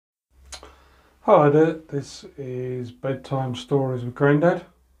Hi there, this is Bedtime Stories with Grandad,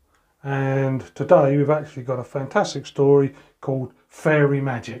 and today we've actually got a fantastic story called Fairy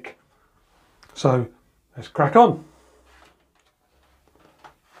Magic. So let's crack on.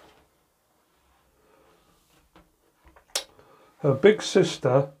 Her big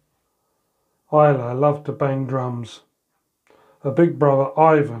sister Isla loved to bang drums. Her big brother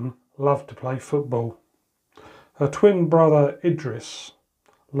Ivan loved to play football. Her twin brother Idris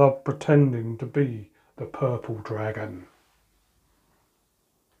loved pretending to be the purple dragon.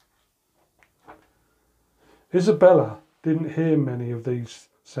 Isabella didn't hear many of these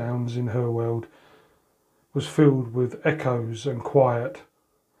sounds. In her world was filled with echoes and quiet.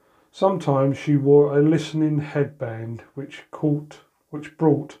 Sometimes she wore a listening headband which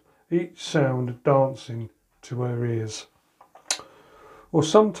brought each sound dancing to her ears. Or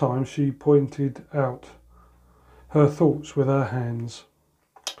sometimes she pointed out her thoughts with her hands.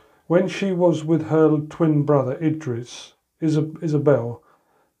 When she was with her twin brother Idris, Isabella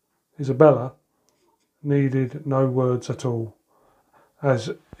needed no words at all,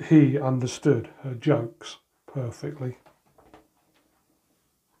 as he understood her jokes perfectly.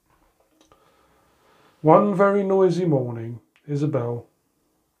 One very noisy morning, Isabelle,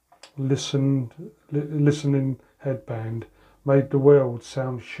 listening headband, made the world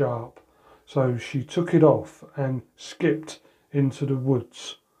sound sharp, so she took it off and skipped into the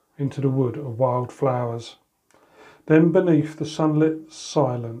wood of wild flowers. Then beneath the sunlit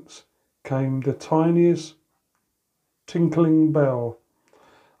silence came the tiniest tinkling bell,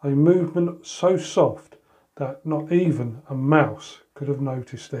 a movement so soft that not even a mouse could have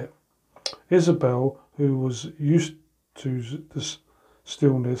noticed it. Isabelle, who was used to the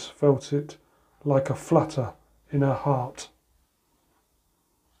stillness, felt it like a flutter in her heart.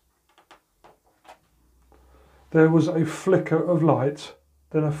 There was a flicker of light,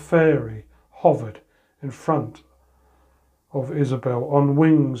 then a fairy hovered in front of Isabelle on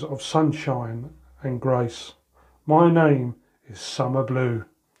wings of sunshine and grace. "My name is Summer Blue,"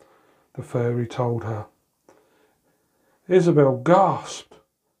 the fairy told her. Isabelle gasped.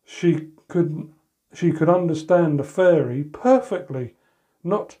 She could understand the fairy perfectly,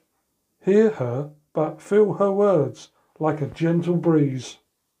 not hear her, but feel her words like a gentle breeze.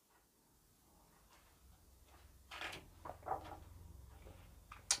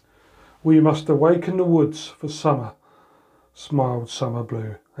 "We must awaken the woods for summer," smiled Summer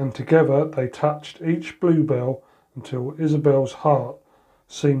Blue, and together they touched each bluebell until Isabelle's heart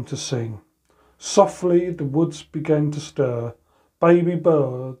seemed to sing. Softly the woods began to stir. Baby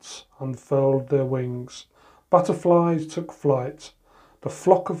birds unfurled their wings. Butterflies took flight. The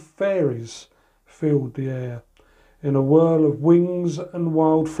flock of fairies filled the air. In a whirl of wings and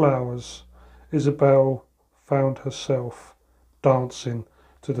wild flowers, Isabelle found herself dancing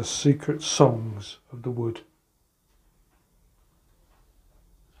to the secret songs of the wood.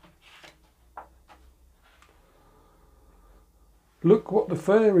 "Look what the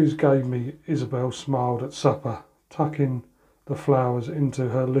fairies gave me," Isabelle smiled at supper, tucking the flowers into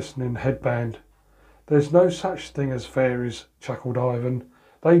her listening headband. "There's no such thing as fairies," chuckled Ivan.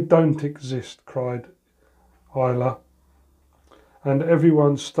 "They don't exist," cried Isla, and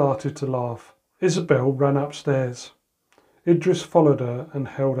everyone started to laugh. Isabelle ran upstairs. Idris followed her and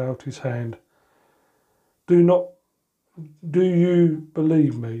held out his hand. Do you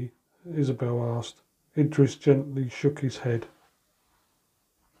believe me?" Isabelle asked. Idris gently shook his head.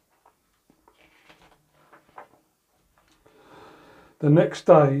 The next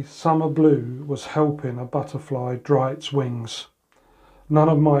day, Summer Blue was helping a butterfly dry its wings. "None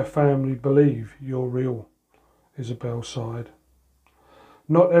of my family believe you're real," Isabelle sighed.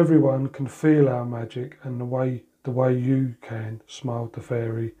 "Not everyone can feel our magic and the way you can," smiled the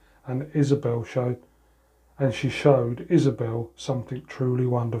fairy, and she showed Isabelle something truly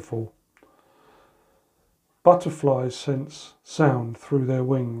wonderful. Butterflies sense sound through their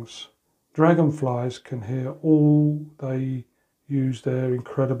wings. Dragonflies can hear all they use their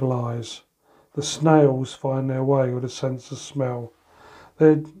incredible eyes. The snails find their way with a sense of smell.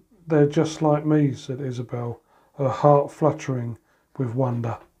 They're just like me," said Isabelle, her heart fluttering with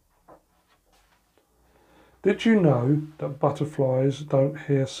wonder. "Did you know that butterflies don't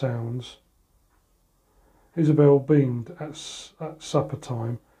hear sounds?" Isabelle beamed at supper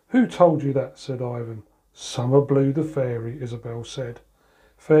time. "Who told you that?" said Ivan. "Summer Blue the fairy," Isabelle said.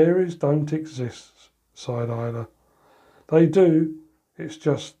 "Fairies don't exist," sighed Isla. "They do, it's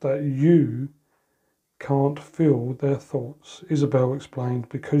just that you can't feel their thoughts," Isabelle explained,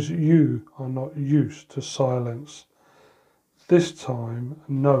 "because you are not used to silence." This time,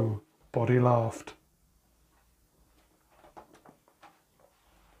 nobody laughed.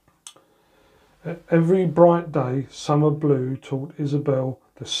 Every bright day, Summer Blue taught Isabelle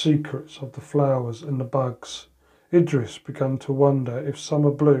the secrets of the flowers and the bugs. Idris began to wonder if Summer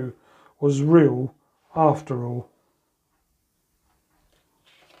Blue was real after all.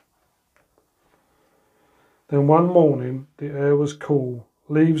 Then one morning the air was cool,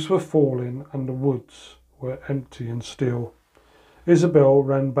 leaves were falling and the woods were empty and still. Isabelle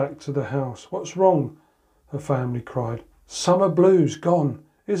ran back to the house. "What's wrong?" her family cried. "Summer Blue's gone."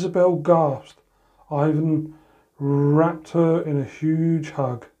 Isabelle gasped. Ivan wrapped her in a huge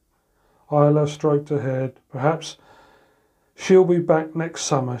hug. Isla stroked her head. "Perhaps she'll be back next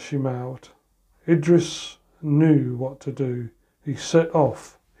summer," she mouthed. Idris knew what to do. He set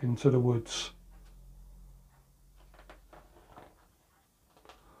off into the woods.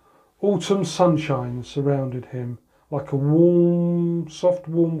 Autumn sunshine surrounded him like a soft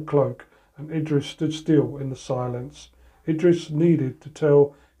warm cloak, and Idris stood still in the silence. Idris needed to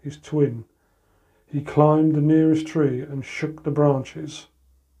tell his twin. He climbed the nearest tree and shook the branches.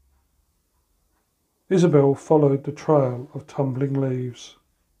 Isabelle followed the trail of tumbling leaves.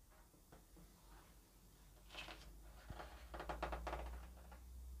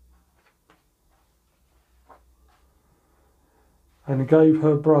 And gave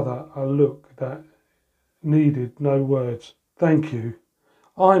her brother a look that needed no words. "Thank you.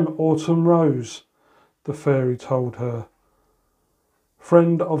 I'm Autumn Rose," the fairy told her.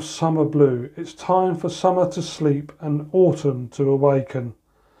 "Friend of Summer Blue, it's time for summer to sleep and autumn to awaken."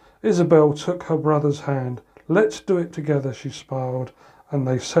 Isabelle took her brother's hand. "Let's do it together," she smiled, and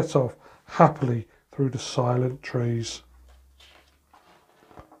they set off happily through the silent trees.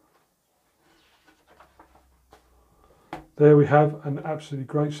 There we have an absolutely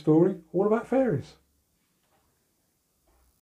great story all about fairies.